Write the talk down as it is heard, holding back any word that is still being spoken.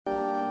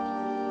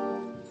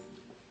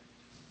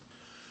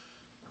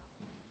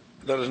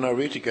Let us now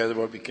read together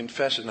what we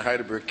confess in the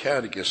Heidelberg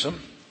Catechism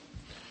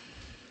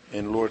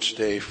in Lord's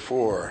Day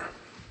 4.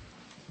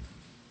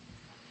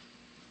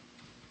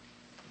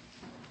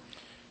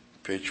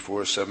 Page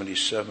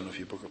 477 of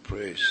your Book of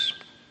Praise.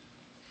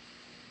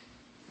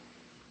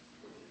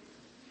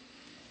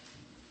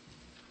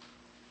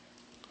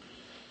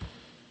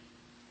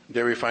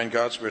 There we find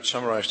God's word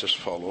summarized as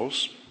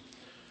follows.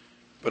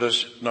 But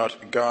does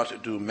not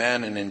God do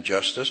man an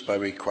injustice by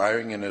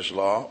requiring in his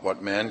law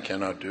what man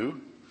cannot do?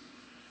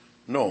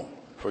 No,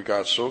 for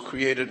God so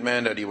created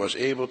man that he was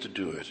able to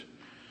do it.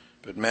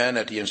 But man,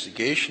 at the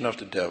instigation of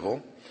the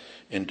devil,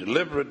 in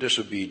deliberate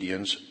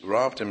disobedience,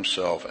 robbed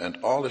himself and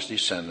all his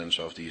descendants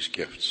of these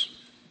gifts.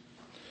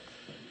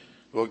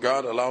 Will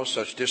God allow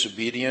such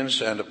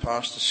disobedience and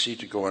apostasy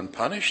to go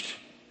unpunished?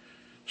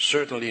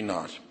 Certainly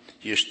not.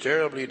 He is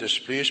terribly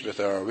displeased with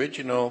our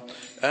original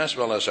as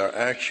well as our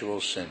actual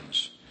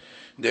sins.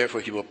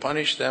 Therefore he will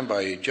punish them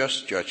by a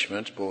just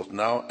judgment, both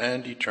now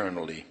and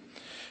eternally.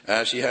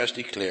 As he has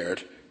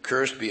declared,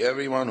 cursed be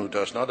everyone who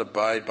does not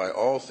abide by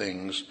all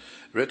things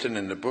written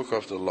in the book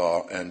of the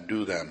law and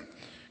do them.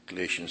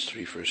 Galatians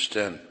 3 verse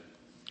 10.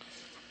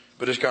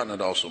 But is God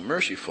not also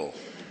merciful?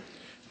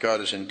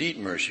 God is indeed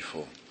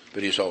merciful,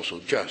 but he is also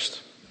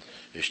just.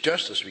 His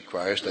justice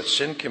requires that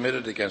sin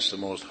committed against the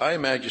most high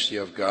majesty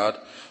of God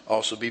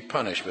also be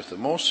punished with the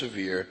most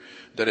severe,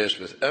 that is,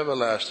 with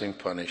everlasting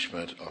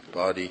punishment of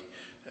body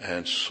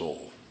and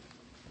soul.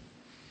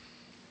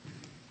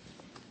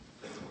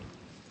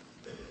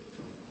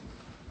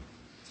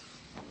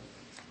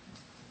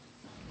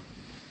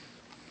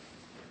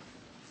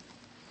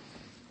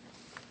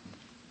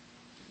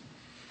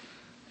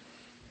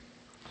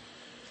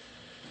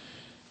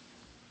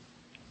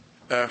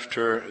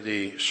 After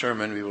the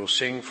sermon, we will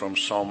sing from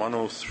Psalm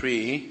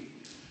 103,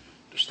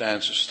 the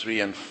stanzas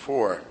 3 and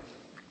 4.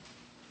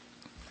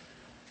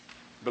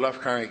 Beloved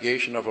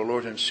congregation of our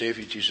Lord and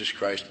Savior Jesus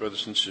Christ,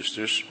 brothers and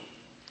sisters,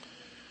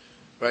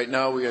 right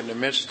now we are in the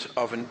midst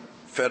of a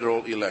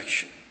federal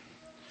election.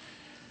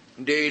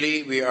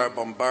 Daily we are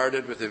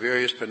bombarded with the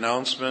various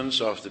pronouncements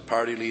of the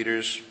party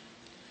leaders.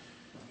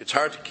 It's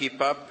hard to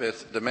keep up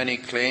with the many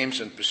claims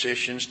and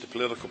positions the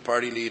political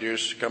party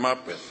leaders come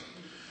up with.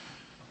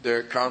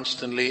 They're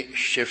constantly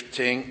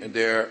shifting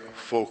their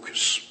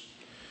focus.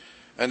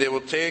 And they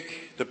will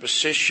take the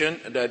position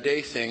that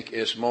they think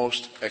is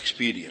most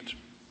expedient.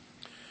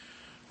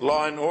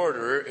 Law and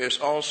order is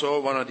also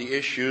one of the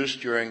issues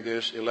during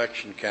this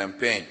election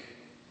campaign.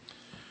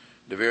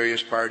 The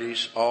various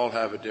parties all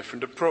have a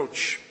different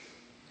approach.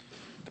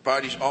 The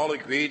parties all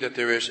agree that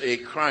there is a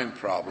crime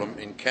problem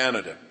in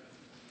Canada.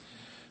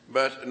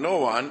 But no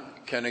one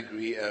can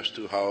agree as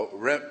to how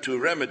to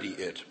remedy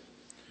it.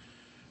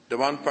 The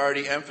one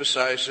party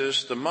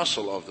emphasizes the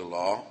muscle of the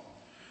law.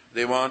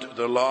 They want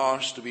the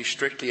laws to be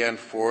strictly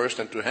enforced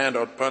and to hand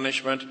out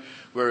punishment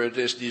where it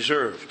is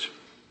deserved.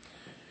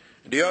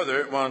 The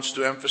other wants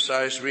to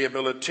emphasize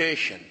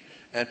rehabilitation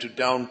and to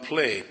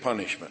downplay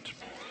punishment.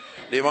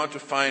 They want to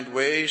find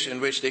ways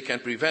in which they can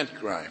prevent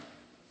crime.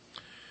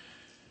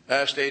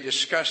 As they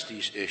discuss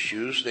these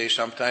issues, they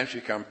sometimes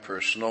become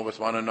personal with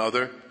one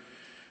another.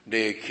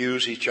 They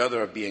accuse each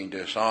other of being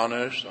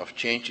dishonest, of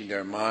changing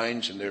their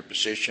minds and their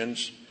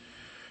positions.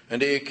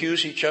 And they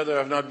accuse each other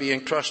of not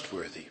being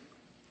trustworthy.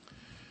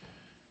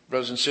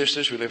 Brothers and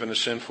sisters, we live in a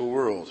sinful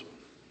world.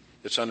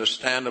 It's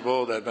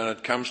understandable that when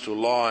it comes to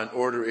law and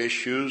order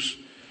issues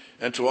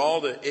and to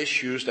all the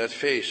issues that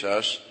face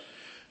us,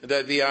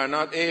 that we are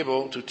not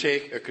able to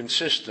take a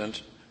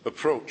consistent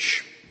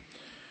approach.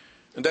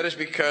 And that is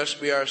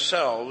because we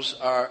ourselves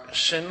are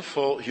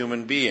sinful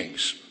human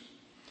beings.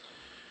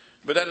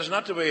 But that is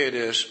not the way it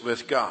is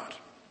with God.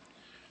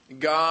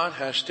 God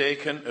has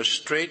taken a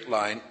straight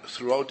line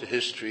throughout the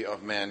history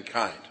of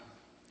mankind.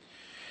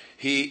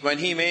 When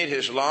he made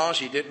his laws,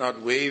 he did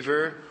not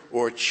waver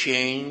or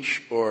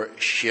change or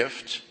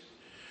shift.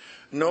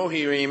 No,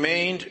 he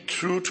remained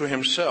true to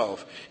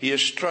himself. He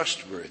is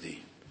trustworthy.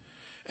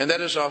 And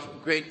that is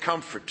of great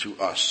comfort to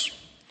us,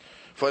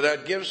 for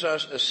that gives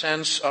us a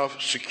sense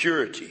of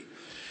security.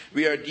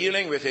 We are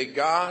dealing with a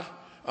God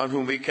on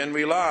whom we can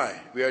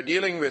rely. We are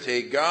dealing with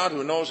a God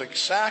who knows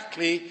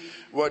exactly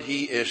what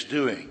he is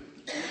doing.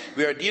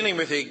 We are dealing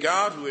with a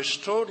God who is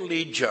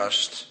totally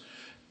just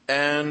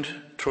and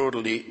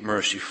totally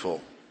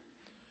merciful.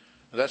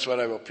 That's what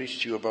I will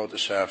preach to you about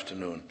this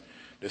afternoon.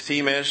 The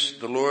theme is,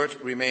 the Lord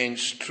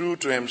remains true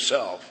to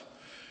himself.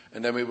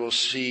 And then we will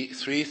see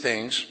three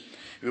things.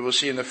 We will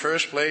see in the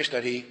first place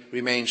that he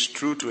remains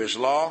true to his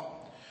law.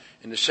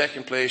 In the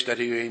second place that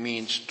he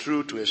remains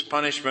true to his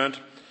punishment.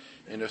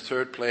 In the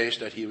third place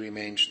that he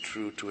remains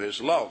true to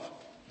his love.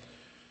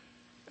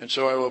 And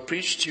so I will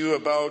preach to you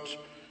about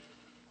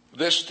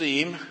this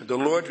theme, the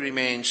Lord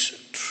remains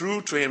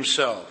true to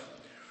himself.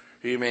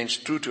 He remains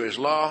true to his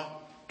law,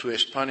 to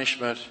his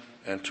punishment,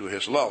 and to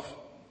his love.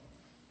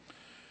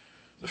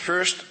 The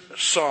first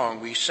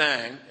song we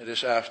sang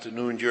this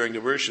afternoon during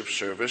the worship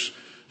service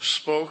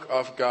spoke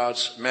of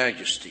God's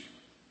majesty.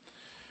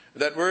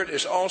 That word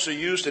is also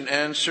used in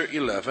answer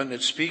 11.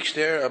 It speaks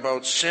there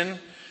about sin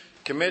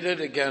committed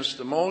against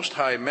the most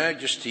high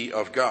majesty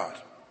of God.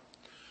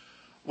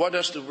 What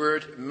does the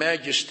word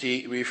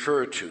majesty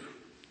refer to?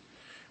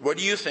 What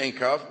do you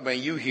think of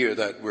when you hear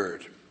that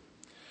word?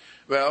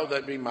 Well,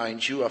 that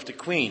reminds you of the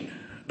Queen,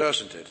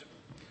 doesn't it?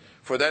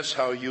 For that's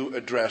how you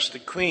address the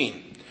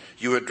Queen.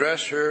 You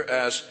address her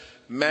as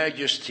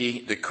Majesty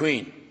the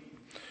Queen.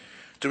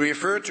 To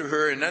refer to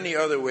her in any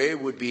other way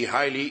would be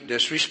highly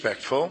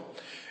disrespectful,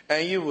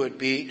 and you would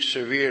be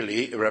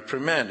severely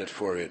reprimanded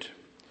for it.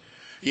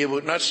 You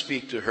would not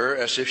speak to her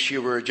as if she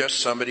were just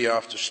somebody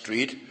off the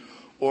street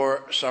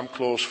or some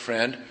close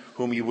friend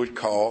whom you would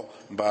call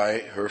by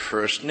her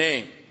first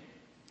name.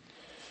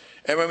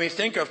 And when we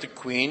think of the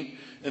Queen,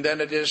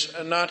 then it is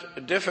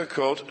not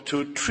difficult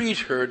to treat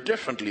her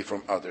differently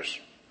from others.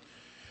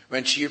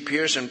 When she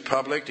appears in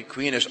public, the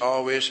Queen is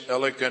always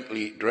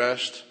elegantly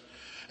dressed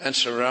and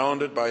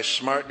surrounded by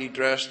smartly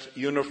dressed,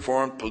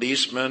 uniformed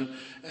policemen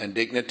and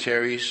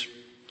dignitaries.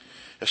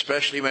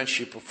 Especially when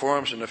she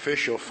performs an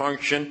official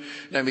function,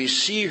 then we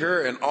see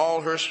her in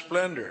all her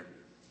splendor.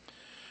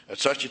 At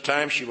such a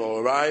time, she will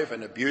arrive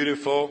in a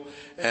beautiful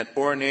and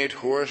ornate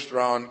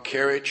horse-drawn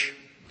carriage.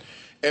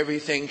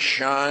 Everything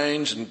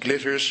shines and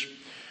glitters.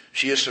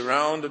 She is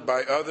surrounded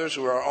by others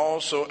who are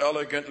also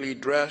elegantly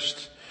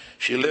dressed.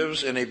 She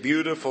lives in a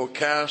beautiful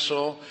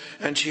castle,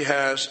 and she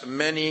has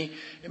many,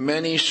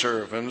 many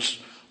servants,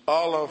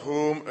 all of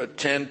whom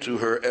attend to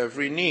her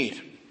every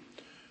need.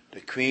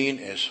 The Queen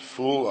is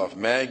full of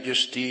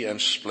majesty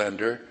and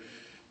splendor.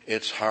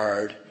 It's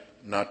hard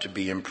not to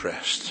be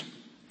impressed.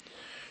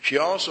 She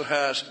also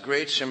has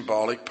great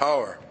symbolic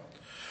power.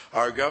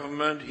 Our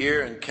government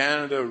here in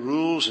Canada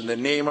rules in the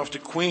name of the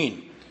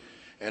Queen,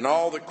 and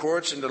all the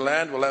courts in the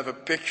land will have a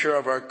picture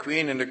of our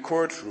Queen in the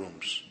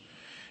courtrooms.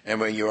 And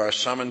when you are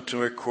summoned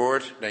to a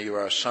court, then you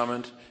are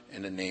summoned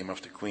in the name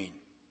of the Queen.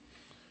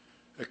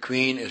 A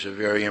queen is a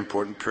very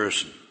important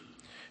person.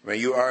 When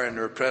you are in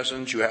her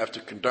presence, you have to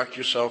conduct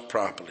yourself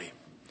properly.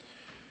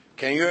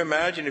 Can you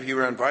imagine if you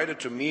were invited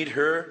to meet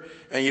her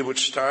and you would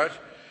start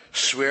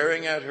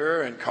swearing at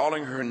her and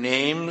calling her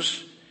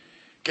names?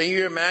 Can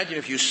you imagine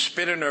if you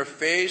spit in her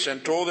face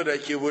and told her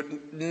that you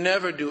would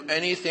never do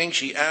anything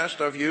she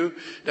asked of you,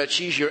 that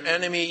she's your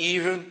enemy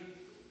even?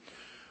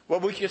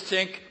 What would you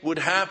think would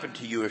happen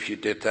to you if you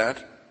did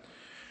that?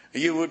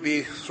 You would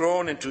be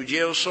thrown into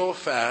jail so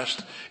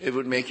fast it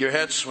would make your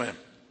head swim.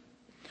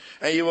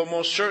 And you will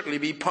most certainly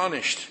be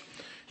punished.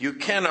 You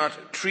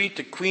cannot treat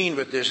the Queen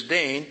with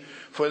disdain,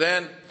 for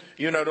then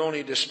you not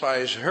only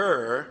despise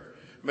her,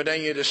 but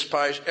then you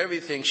despise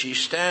everything she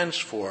stands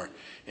for,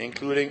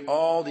 including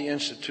all the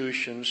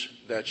institutions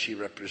that she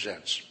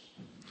represents.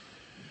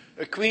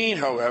 A queen,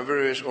 however,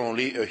 is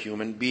only a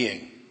human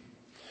being.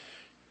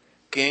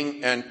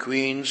 King and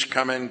queens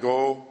come and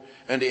go,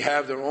 and they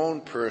have their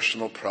own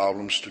personal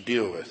problems to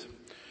deal with.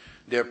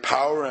 Their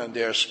power and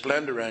their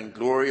splendor and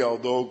glory,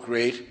 although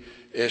great,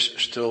 is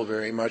still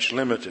very much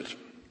limited.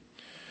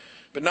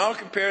 But now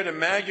compare the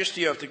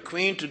majesty of the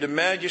Queen to the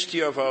majesty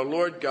of our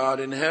Lord God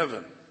in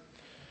heaven.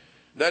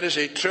 That is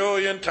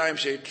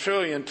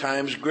 1,000,000,000,000,000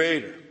 times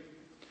greater.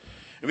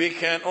 We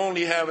can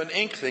only have an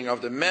inkling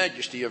of the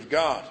majesty of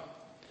God.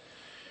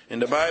 In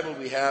the Bible,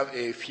 we have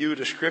a few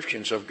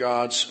descriptions of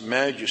God's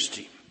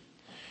majesty.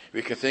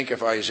 We can think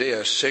of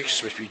Isaiah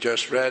 6, which we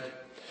just read,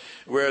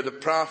 where the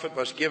prophet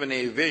was given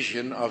a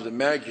vision of the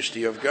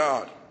majesty of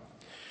God.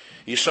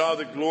 He saw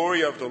the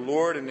glory of the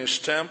Lord in his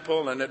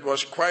temple, and it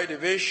was quite a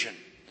vision.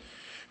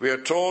 We are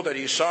told that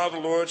he saw the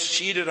Lord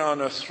seated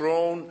on a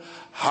throne,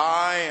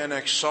 high and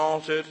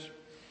exalted,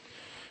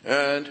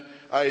 and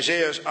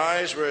Isaiah's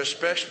eyes were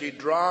especially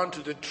drawn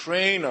to the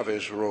train of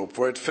his robe,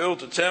 for it filled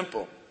the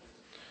temple.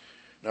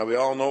 Now we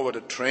all know what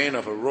a train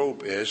of a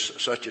robe is.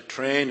 Such a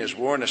train is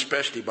worn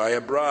especially by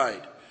a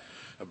bride.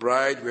 A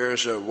bride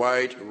wears a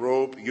white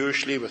robe,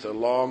 usually with a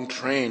long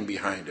train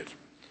behind it.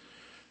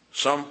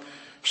 Some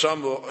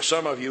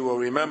of you will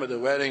remember the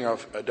wedding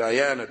of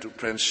Diana to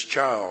Prince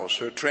Charles.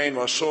 Her train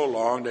was so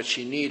long that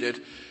she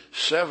needed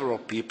several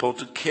people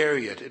to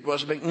carry it. It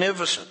was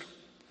magnificent.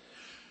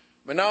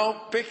 But now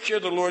picture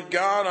the Lord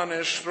God on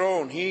his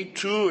throne. He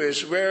too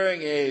is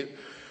wearing a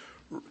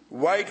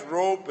white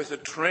robe with a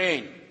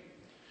train.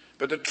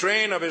 But the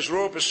train of his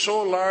robe is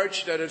so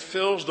large that it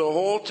fills the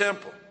whole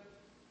temple.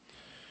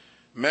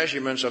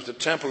 Measurements of the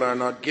temple are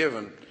not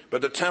given,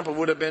 but the temple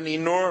would have been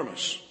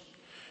enormous.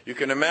 You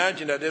can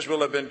imagine that this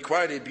will have been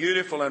quite a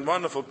beautiful and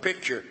wonderful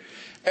picture.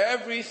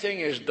 Everything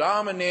is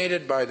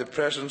dominated by the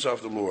presence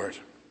of the Lord.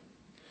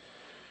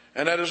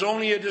 And that is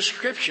only a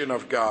description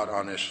of God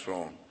on his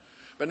throne.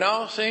 But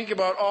now think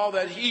about all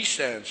that he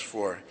stands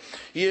for.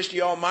 He is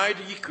the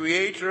almighty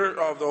creator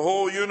of the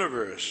whole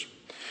universe.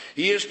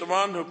 He is the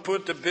one who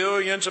put the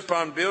billions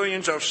upon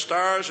billions of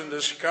stars in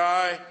the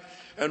sky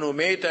and who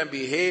made them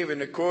behave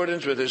in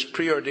accordance with his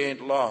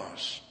preordained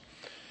laws.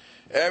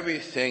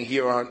 Everything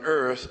here on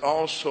earth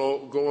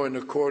also go in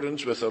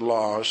accordance with the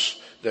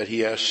laws that he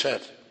has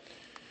set.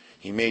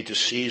 He made the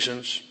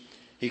seasons.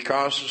 He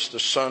causes the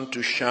sun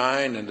to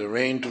shine and the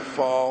rain to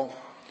fall.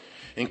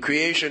 In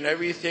creation,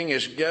 everything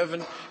is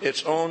given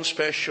its own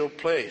special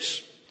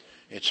place.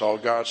 It's all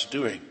God's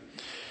doing.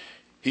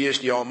 He is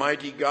the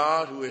Almighty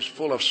God who is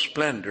full of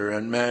splendor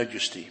and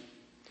majesty.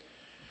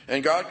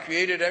 And God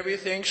created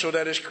everything so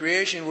that His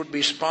creation would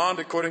respond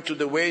according to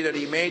the way that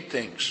He made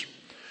things.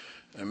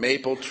 A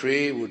maple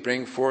tree would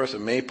bring forth a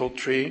maple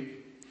tree.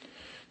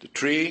 The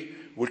tree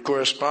would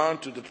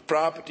correspond to the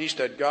properties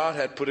that God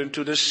had put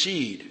into the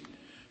seed.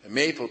 A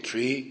maple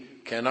tree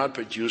cannot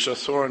produce a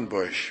thorn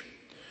bush.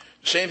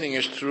 The same thing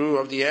is true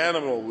of the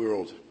animal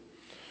world.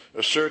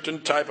 A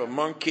certain type of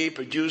monkey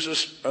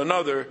produces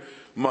another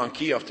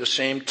monkey of the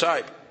same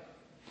type.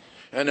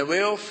 And a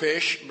whale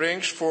fish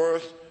brings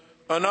forth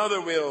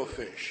another whale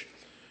fish.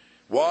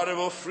 Water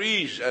will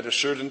freeze at a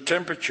certain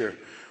temperature.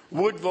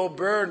 Wood will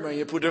burn when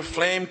you put a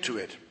flame to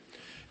it.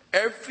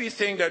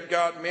 Everything that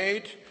God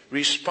made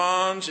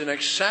responds in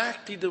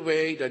exactly the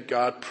way that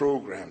God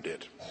programmed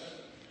it.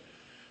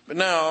 But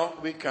now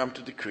we come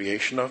to the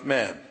creation of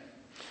man.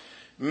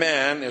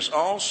 Man is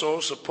also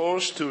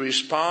supposed to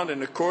respond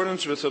in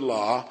accordance with the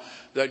law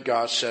that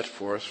God set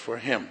forth for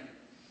him.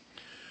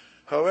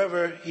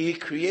 However, He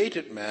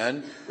created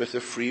man with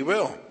a free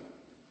will.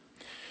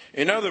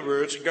 In other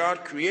words,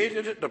 God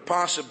created the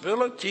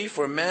possibility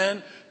for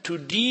man to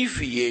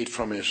deviate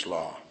from His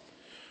law,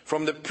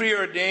 from the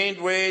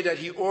preordained way that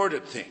He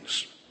ordered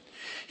things.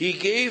 He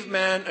gave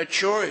man a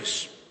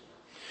choice.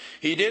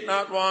 He did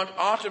not want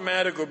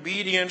automatic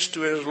obedience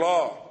to His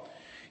law.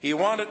 He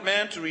wanted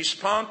man to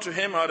respond to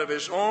Him out of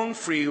his own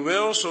free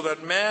will so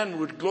that man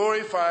would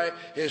glorify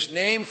His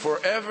name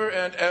forever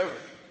and ever.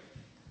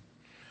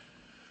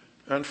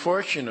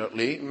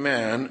 Unfortunately,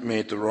 man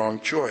made the wrong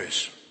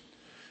choice.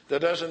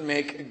 That doesn't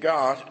make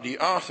God the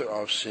author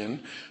of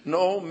sin.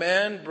 No,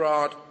 man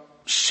brought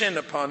sin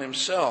upon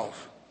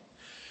himself.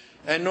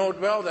 And note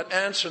well that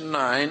answer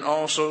 9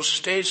 also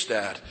states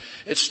that.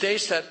 It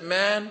states that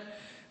man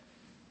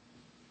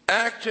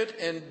acted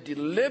in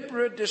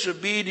deliberate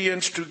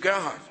disobedience to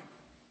God.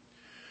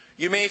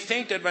 You may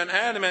think that when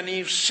Adam and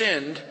Eve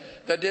sinned,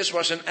 that this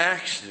was an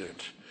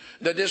accident,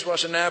 that this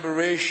was an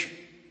aberration.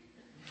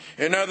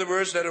 In other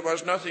words, that it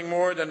was nothing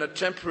more than a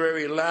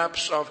temporary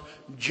lapse of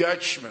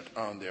judgment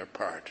on their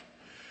part.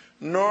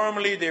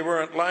 Normally they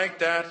weren't like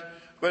that,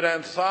 but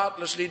then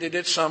thoughtlessly they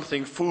did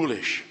something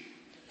foolish.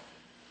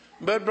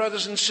 But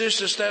brothers and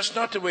sisters, that's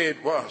not the way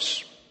it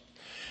was.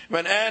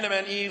 When Adam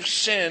and Eve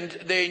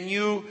sinned, they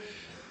knew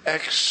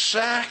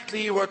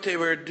exactly what they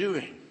were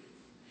doing.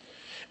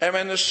 And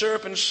when the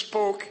serpent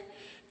spoke,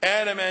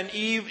 Adam and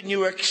Eve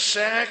knew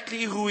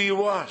exactly who he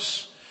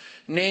was,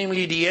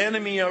 namely the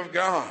enemy of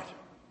God.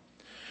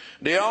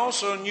 They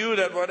also knew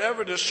that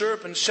whatever the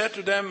serpent said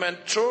to them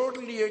went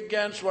totally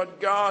against what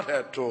God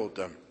had told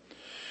them.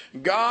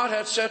 God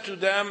had said to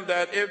them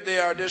that if they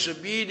are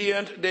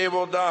disobedient, they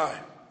will die.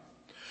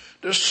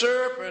 The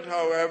serpent,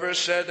 however,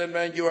 said that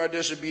when you are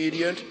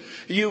disobedient,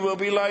 you will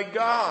be like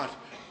God.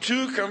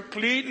 Two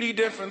completely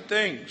different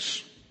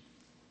things.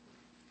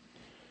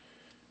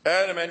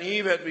 Adam and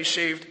Eve had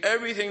received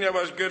everything that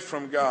was good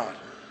from God.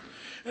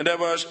 And there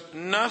was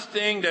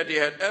nothing that they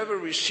had ever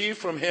received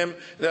from Him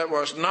that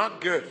was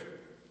not good.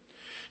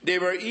 They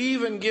were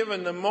even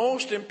given the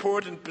most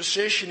important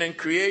position in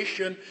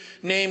creation,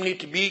 namely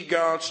to be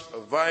God's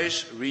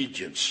vice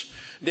regents.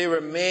 They were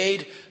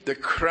made the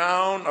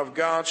crown of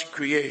God's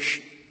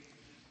creation.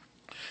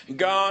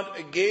 God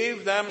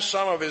gave them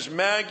some of His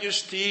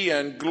majesty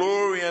and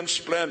glory and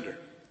splendor.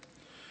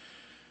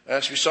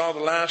 As we saw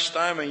the last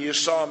time, when you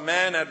saw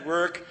man at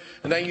work,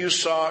 and then you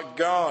saw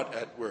God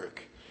at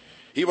work.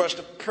 He was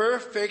the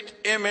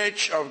perfect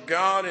image of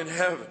God in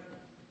heaven.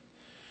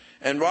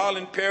 And while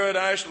in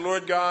paradise, the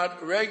Lord God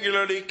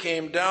regularly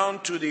came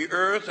down to the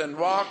earth and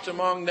walked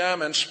among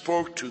them and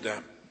spoke to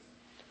them.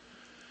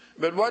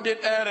 But what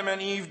did Adam and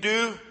Eve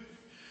do?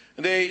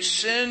 They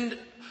sinned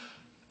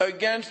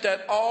against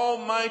that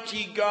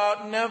Almighty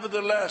God.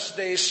 Nevertheless,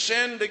 they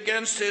sinned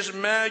against His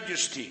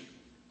majesty.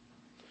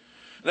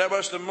 That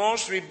was the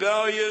most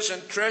rebellious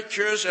and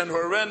treacherous and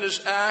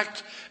horrendous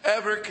act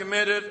ever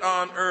committed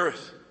on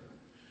earth.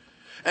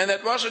 And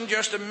that wasn't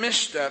just a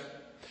misstep.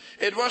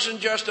 It wasn't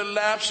just a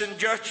lapse in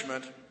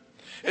judgment.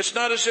 It's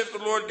not as if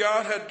the Lord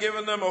God had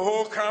given them a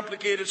whole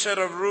complicated set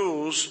of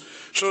rules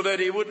so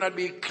that it would not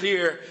be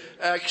clear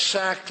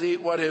exactly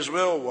what His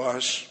will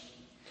was.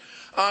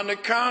 On the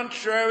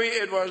contrary,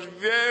 it was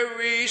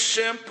very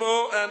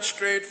simple and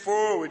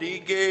straightforward. He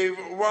gave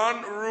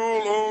one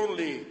rule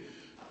only.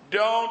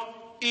 Don't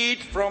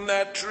eat from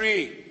that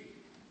tree.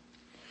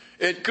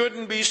 It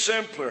couldn't be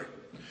simpler.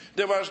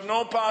 There was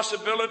no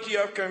possibility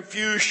of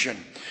confusion.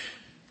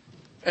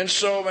 And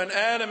so when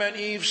Adam and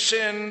Eve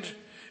sinned,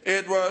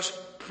 it was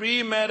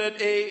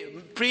premeditated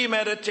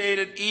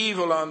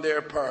evil on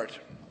their part.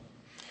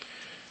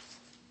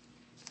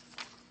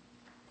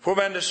 For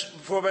when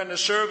the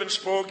servant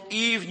spoke,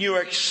 Eve knew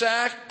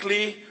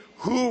exactly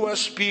who was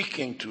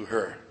speaking to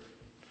her.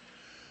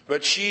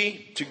 But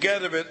she,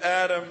 together with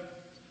Adam,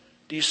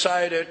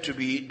 decided to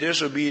be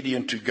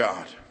disobedient to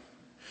God.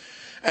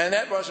 And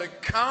that was a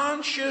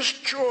conscious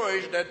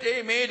choice that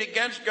they made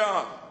against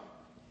God.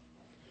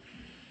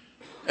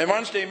 And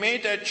once they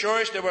made that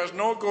choice, there was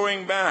no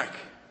going back.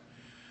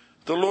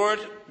 The Lord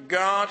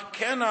God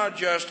cannot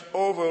just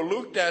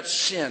overlook that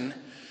sin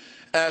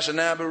as an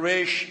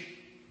aberration,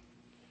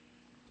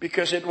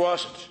 because it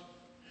wasn't.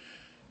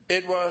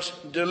 It was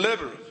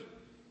deliberate.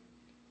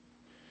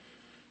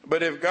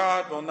 But if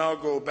God will now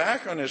go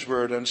back on his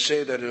word and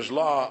say that his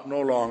law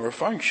no longer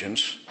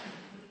functions,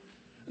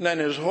 then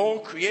his whole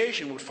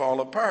creation would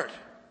fall apart.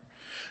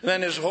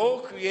 Then his whole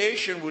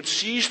creation would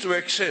cease to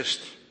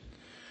exist.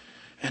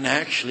 And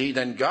actually,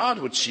 then God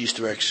would cease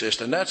to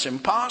exist, and that's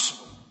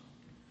impossible.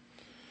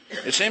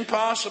 It's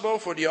impossible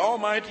for the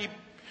almighty,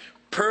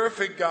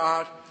 perfect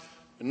God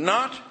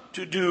not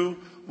to do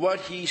what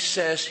he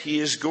says he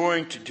is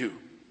going to do.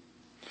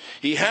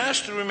 He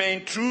has to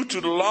remain true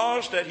to the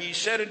laws that he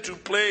set into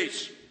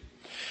place.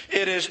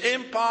 It is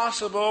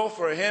impossible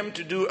for him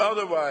to do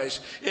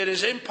otherwise. It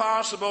is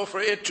impossible for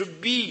it to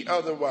be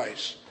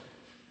otherwise.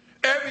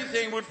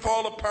 Everything would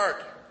fall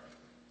apart.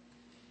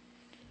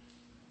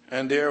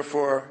 And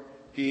therefore,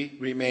 he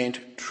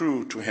remained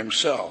true to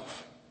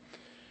himself.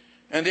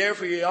 And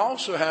therefore, he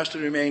also has to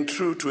remain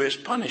true to his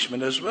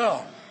punishment as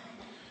well.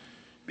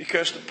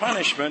 Because the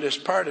punishment is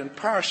part and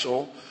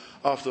parcel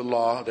of the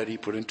law that he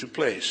put into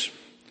place.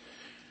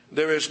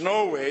 There is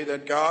no way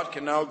that God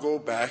can now go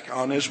back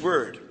on his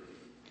word.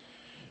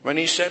 When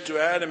he said to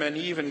Adam and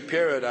Eve in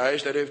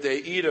paradise that if they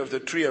eat of the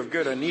tree of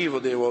good and evil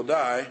they will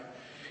die,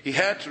 he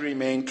had to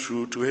remain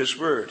true to his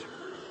word.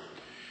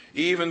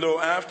 Even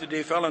though after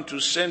they fell into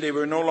sin they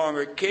were no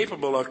longer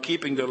capable of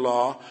keeping the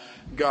law,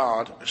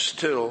 God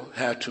still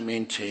had to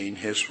maintain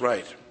his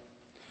right.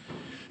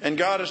 And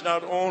God is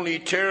not only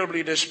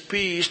terribly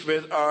displeased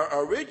with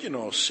our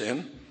original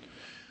sin,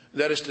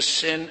 that is the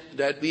sin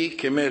that we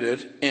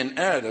committed in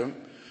Adam,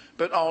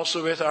 but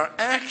also with our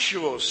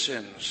actual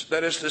sins,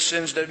 that is the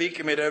sins that we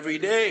commit every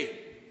day.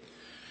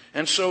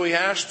 And so he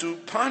has to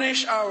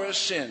punish our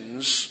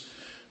sins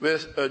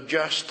with a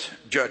just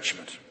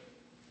judgment.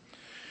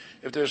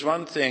 If there's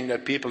one thing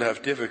that people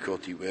have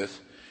difficulty with,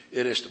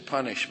 it is the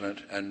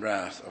punishment and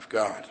wrath of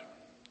God.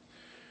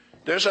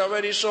 There's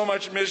already so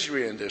much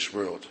misery in this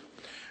world.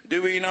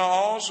 Do we now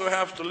also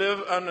have to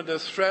live under the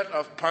threat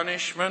of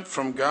punishment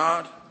from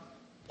God?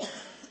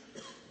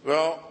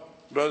 Well,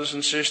 brothers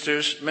and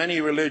sisters,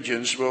 many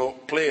religions will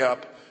play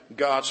up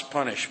God's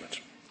punishment.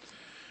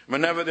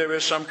 Whenever there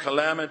is some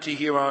calamity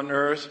here on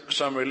earth,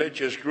 some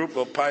religious group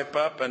will pipe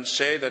up and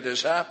say that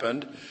this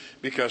happened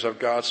because of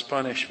God's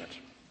punishment.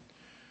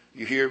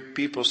 You hear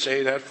people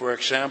say that, for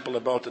example,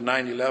 about the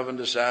 9/11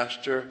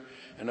 disaster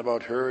and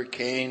about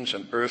hurricanes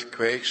and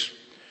earthquakes.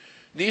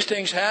 These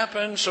things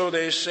happen, so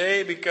they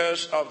say,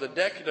 because of the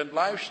decadent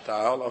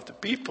lifestyle of the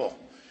people.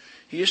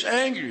 He is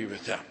angry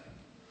with them.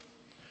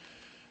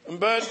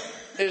 But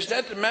is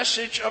that the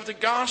message of the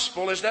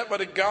gospel? Is that what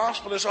the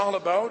gospel is all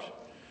about?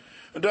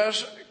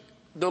 Does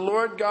the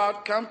Lord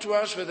God come to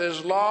us with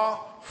his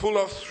law full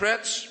of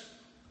threats?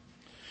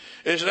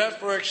 Is that,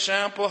 for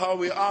example, how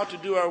we ought to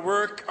do our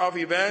work of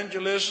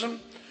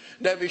evangelism?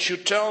 That we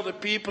should tell the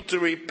people to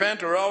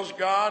repent, or else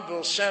God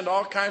will send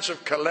all kinds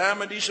of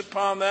calamities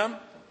upon them?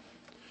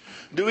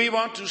 Do we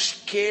want to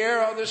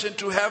scare others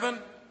into heaven?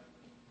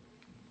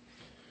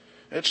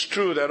 It's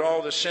true that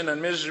all the sin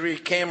and misery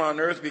came on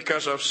earth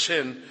because of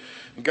sin.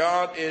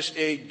 God is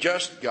a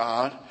just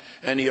God,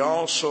 and he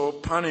also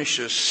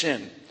punishes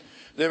sin.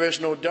 There is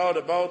no doubt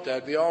about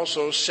that. We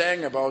also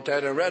sang about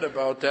that and read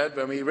about that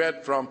when we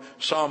read from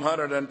Psalm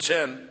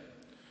 110.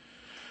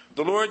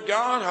 The Lord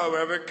God,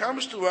 however,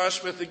 comes to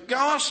us with the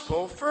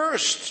gospel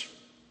first.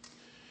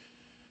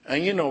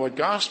 And you know what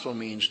gospel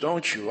means,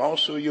 don't you?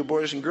 Also, you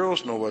boys and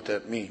girls know what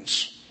that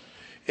means.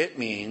 It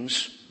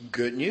means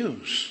good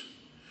news,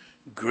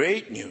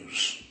 great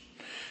news.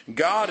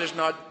 God is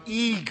not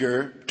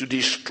eager to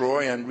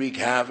destroy and wreak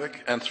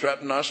havoc and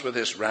threaten us with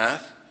his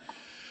wrath.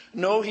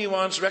 No, he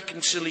wants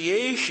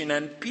reconciliation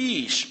and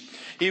peace.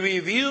 He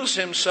reveals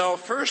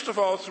himself, first of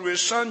all, through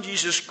his Son,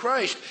 Jesus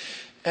Christ,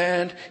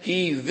 and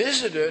he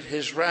visited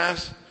his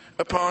wrath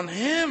upon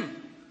him.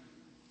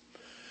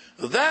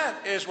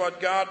 That is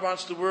what God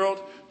wants the world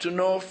to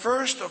know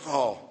first of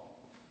all.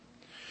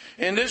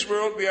 In this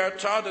world, we are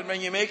taught that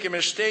when you make a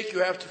mistake, you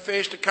have to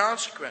face the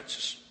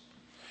consequences.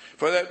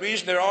 For that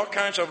reason, there are all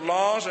kinds of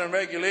laws and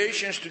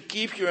regulations to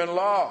keep you in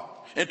law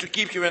and to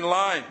keep you in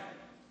line.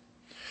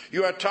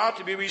 You are taught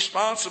to be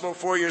responsible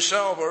for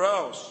yourself, or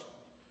else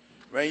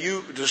when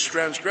you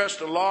transgress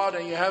the law,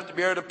 then you have to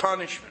bear the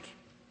punishment.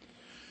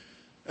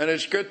 And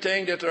it's a good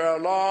thing that there are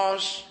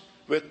laws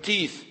with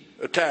teeth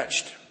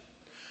attached.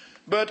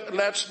 But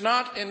let's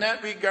not in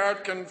that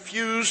regard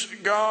confuse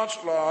God's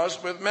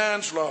laws with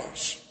man's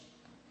laws.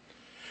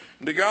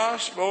 The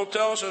gospel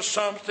tells us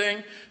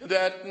something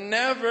that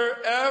never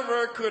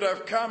ever could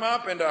have come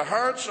up in the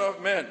hearts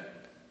of men.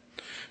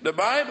 The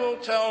Bible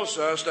tells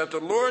us that the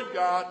Lord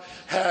God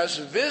has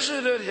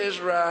visited his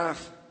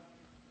wrath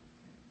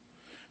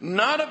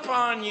not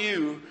upon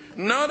you,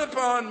 not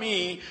upon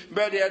me,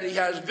 but that he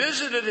has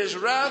visited his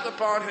wrath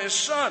upon his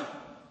Son,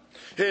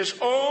 his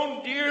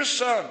own dear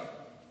Son.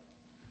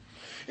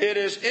 It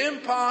is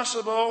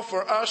impossible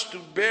for us to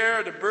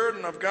bear the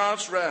burden of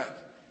God's wrath.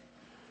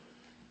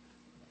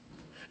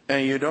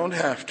 And you don't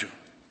have to.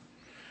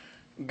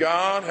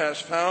 God has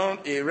found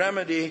a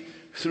remedy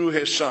through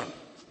his Son.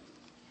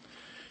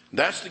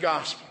 That's the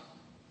gospel.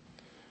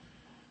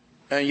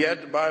 And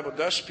yet the Bible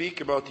does speak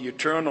about the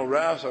eternal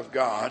wrath of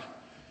God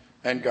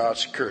and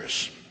God's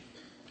curse.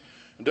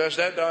 Does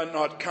that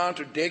not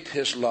contradict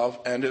his love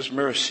and his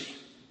mercy?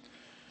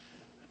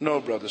 No,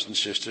 brothers and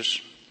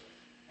sisters.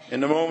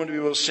 In a moment we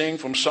will sing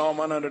from Psalm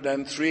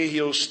 103,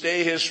 he'll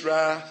stay his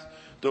wrath.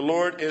 The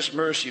Lord is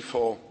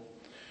merciful.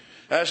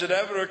 Has it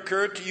ever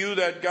occurred to you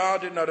that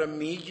God did not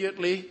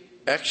immediately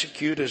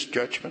execute his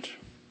judgment?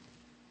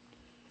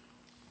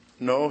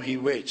 No, he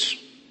waits.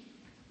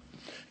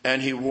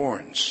 And he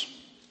warns.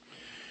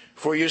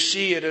 For you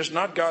see, it is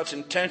not God's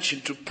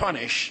intention to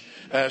punish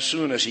as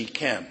soon as he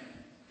can,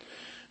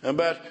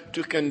 but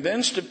to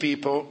convince the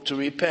people to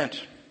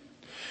repent.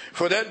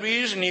 For that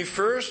reason, he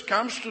first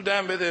comes to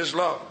them with his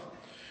love.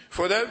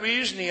 For that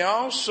reason, he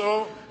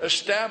also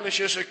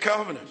establishes a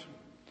covenant.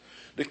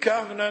 The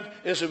covenant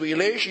is a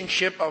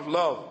relationship of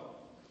love.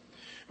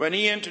 When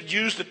he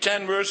introduced the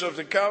 10 words of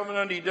the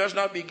covenant, he does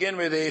not begin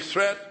with a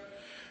threat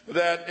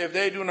that if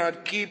they do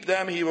not keep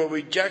them, he will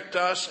reject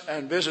us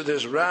and visit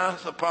his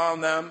wrath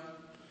upon them.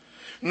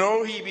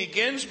 No, he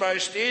begins by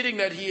stating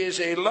that he is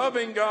a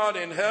loving God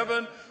in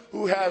heaven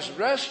who has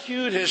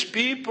rescued his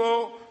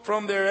people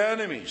from their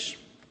enemies.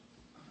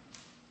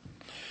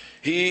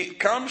 He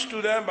comes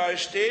to them by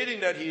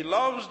stating that he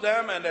loves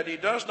them and that he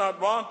does not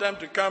want them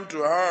to come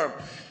to harm.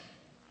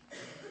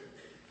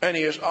 And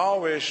he is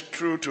always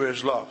true to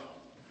his love.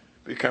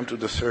 We come to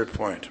the third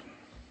point.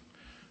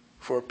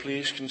 For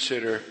please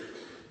consider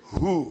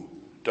who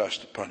does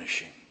the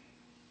punishing.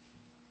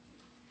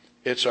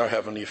 It's our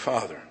Heavenly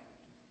Father.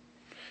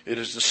 It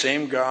is the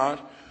same God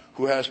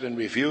who has been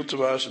revealed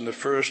to us in the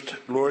first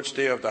Lord's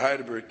Day of the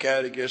Heidelberg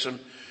Catechism,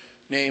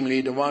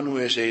 namely the one who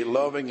is a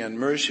loving and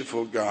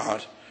merciful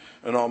God,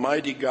 an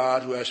almighty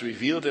God who has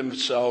revealed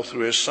himself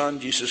through his Son,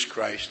 Jesus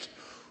Christ,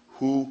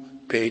 who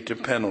paid the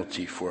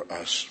penalty for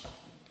us.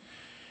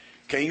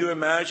 Can you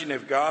imagine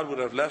if God would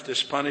have left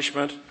his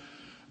punishment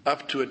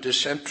up to a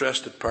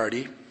disinterested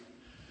party?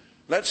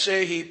 Let's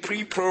say he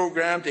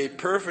pre-programmed a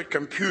perfect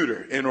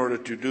computer in order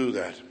to do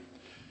that.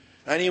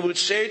 And he would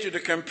say to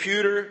the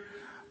computer,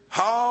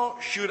 how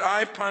should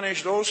I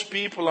punish those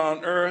people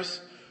on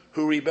earth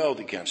who rebelled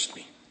against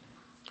me?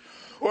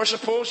 Or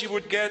suppose he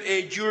would get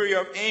a jury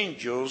of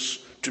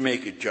angels to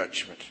make a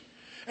judgment.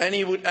 And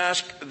he would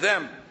ask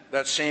them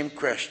that same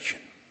question.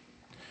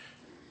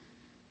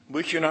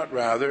 Would you not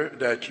rather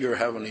that your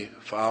Heavenly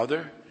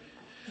Father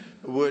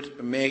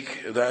would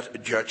make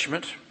that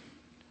judgment?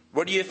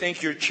 What do you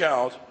think your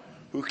child,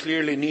 who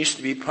clearly needs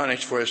to be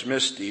punished for his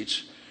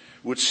misdeeds,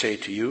 would say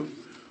to you?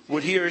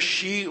 Would he or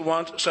she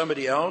want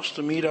somebody else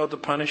to mete out the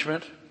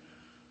punishment?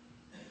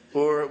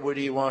 Or would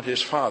he want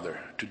his father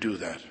to do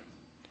that?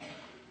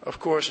 Of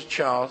course, a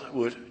child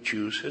would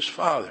choose his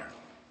father.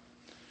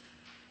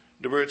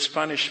 The words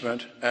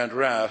punishment and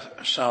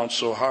wrath sound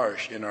so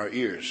harsh in our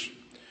ears.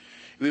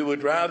 We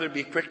would rather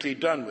be quickly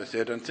done with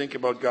it and think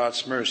about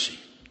God's mercy.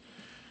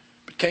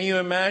 But can you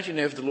imagine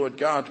if the Lord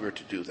God were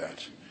to do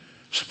that?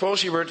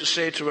 Suppose he were to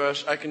say to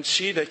us, I can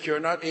see that you're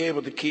not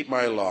able to keep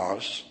my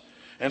laws,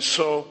 and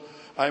so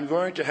I'm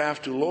going to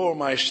have to lower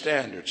my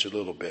standards a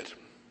little bit.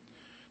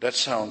 That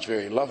sounds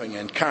very loving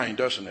and kind,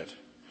 doesn't it?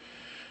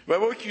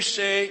 But what would you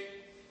say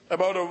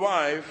about a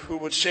wife who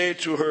would say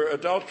to her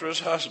adulterous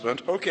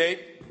husband, okay,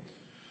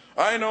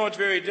 I know it's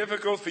very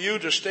difficult for you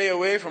to stay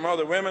away from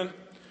other women,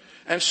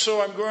 and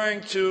so I'm going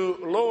to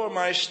lower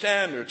my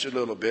standards a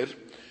little bit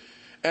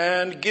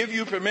and give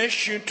you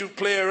permission to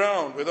play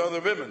around with other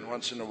women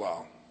once in a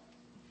while.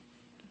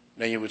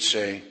 Then you would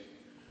say,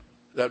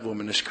 that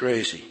woman is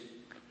crazy.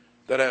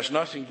 That has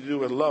nothing to do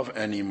with love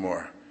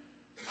anymore.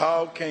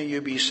 How can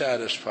you be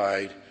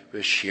satisfied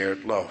with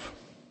shared love?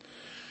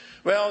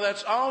 Well,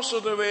 that's also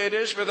the way it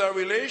is with our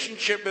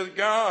relationship with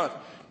God.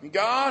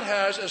 God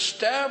has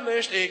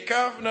established a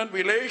covenant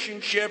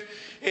relationship,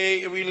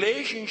 a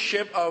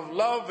relationship of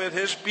love with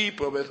his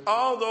people, with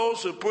all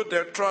those who put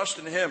their trust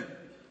in him.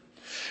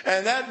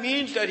 And that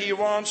means that he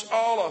wants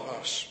all of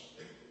us.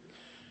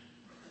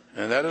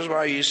 And that is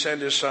why he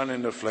sent his Son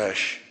in the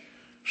flesh,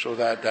 so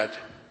that that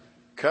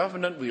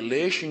covenant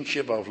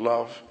relationship of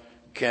love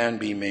can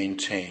be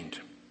maintained.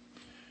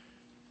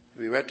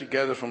 We read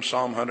together from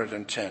Psalm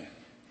 110.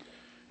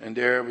 And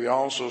there we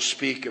also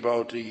speak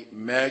about the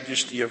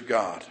majesty of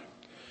God.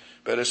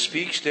 But it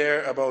speaks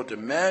there about the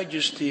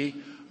majesty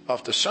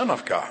of the Son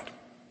of God.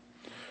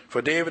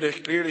 For David is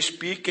clearly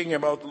speaking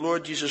about the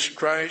Lord Jesus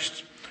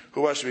Christ,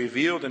 who was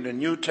revealed in the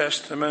New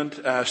Testament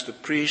as the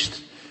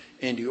priest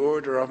in the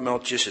order of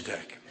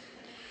Melchizedek.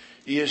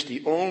 He is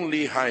the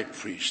only high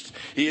priest.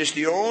 He is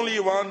the only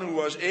one who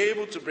was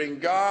able to bring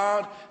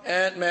God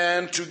and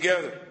man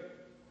together.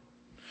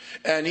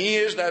 And he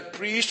is that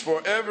priest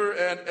forever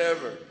and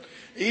ever.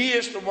 He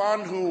is the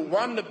one who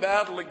won the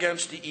battle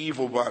against the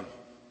evil one.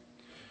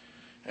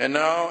 And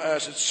now,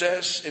 as it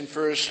says in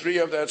verse 3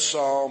 of that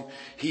psalm,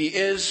 he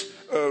is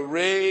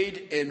arrayed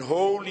in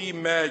holy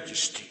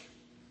majesty.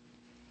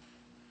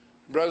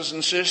 Brothers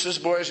and sisters,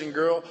 boys and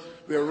girls,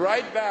 we're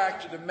right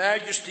back to the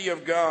majesty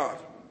of God.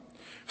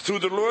 Through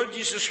the Lord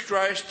Jesus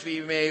Christ,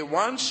 we may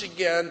once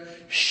again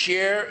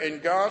share in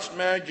God's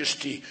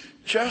majesty,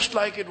 just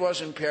like it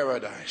was in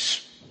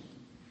paradise.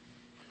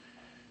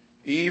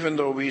 Even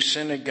though we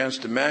sin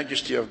against the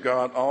majesty of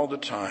God all the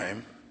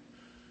time,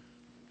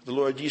 the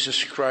Lord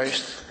Jesus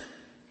Christ,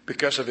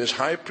 because of his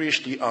high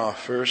priestly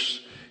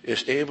offers,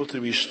 is able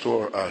to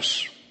restore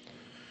us.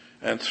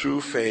 And through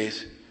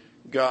faith,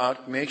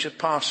 God makes it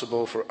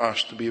possible for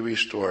us to be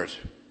restored.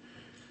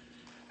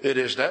 It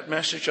is that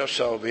message of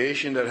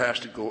salvation that has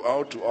to go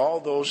out to all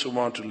those who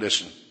want to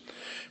listen.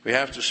 We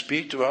have to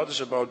speak to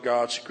others about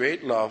God's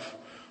great love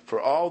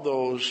for all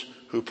those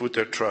who put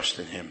their trust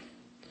in him.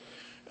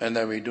 And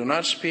then we do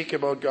not speak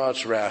about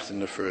God's wrath in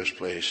the first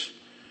place.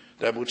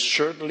 That would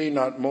certainly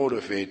not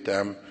motivate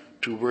them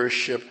to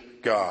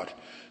worship God.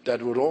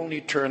 That would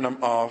only turn them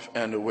off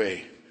and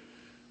away.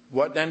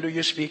 What then do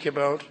you speak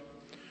about?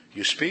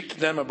 You speak to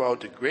them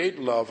about the great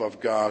love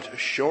of God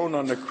shown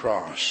on the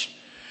cross,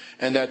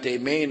 and that they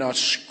may not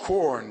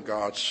scorn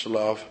God's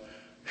love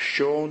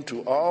shown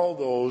to all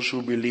those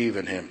who believe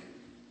in him.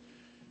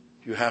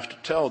 You have to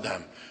tell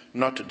them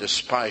not to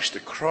despise the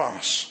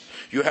cross.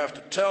 You have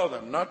to tell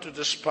them not to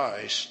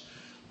despise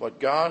what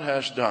God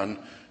has done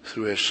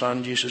through his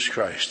Son, Jesus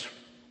Christ.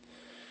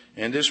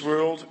 In this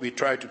world, we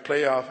try to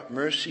play off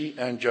mercy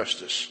and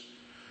justice.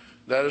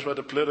 That is what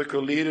the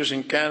political leaders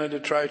in Canada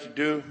try to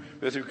do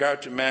with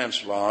regard to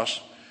man's laws.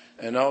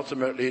 And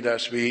ultimately,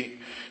 that's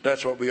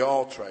what we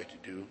all try to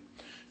do.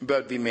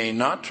 But we may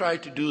not try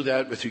to do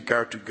that with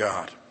regard to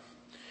God.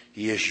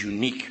 He is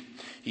unique.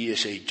 He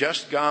is a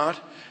just God,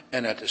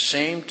 and at the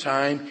same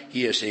time,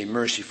 he is a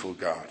merciful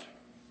God.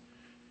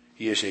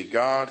 He is a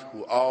God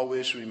who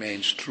always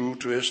remains true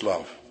to his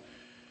love.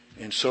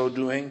 In so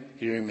doing,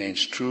 he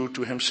remains true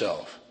to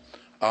himself.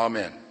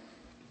 Amen.